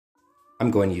I'm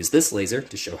going to use this laser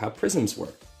to show how prisms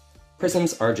work.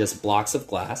 Prisms are just blocks of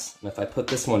glass, and if I put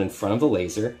this one in front of the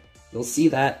laser, you'll see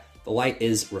that the light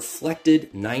is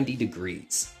reflected 90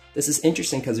 degrees. This is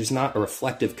interesting because there's not a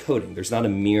reflective coating. There's not a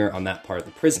mirror on that part of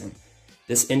the prism.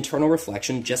 This internal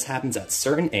reflection just happens at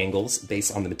certain angles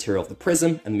based on the material of the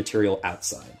prism and the material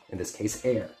outside, in this case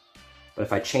air. But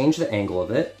if I change the angle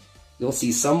of it, you'll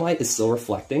see some light is still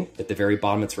reflecting. At the very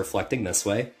bottom it's reflecting this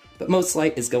way, but most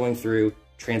light is going through,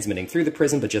 transmitting through the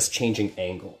prism, but just changing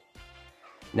angle.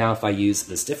 Now if I use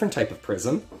this different type of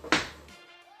prism,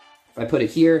 if I put it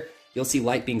here, you'll see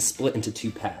light being split into two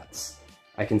paths.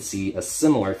 I can see a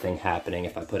similar thing happening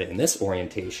if I put it in this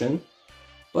orientation,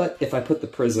 but if I put the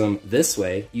prism this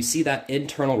way, you see that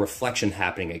internal reflection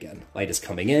happening again. Light is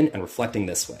coming in and reflecting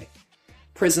this way.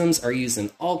 Prisms are used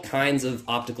in all kinds of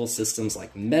optical systems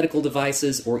like medical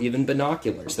devices or even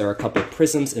binoculars. There are a couple of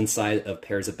prisms inside of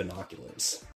pairs of binoculars.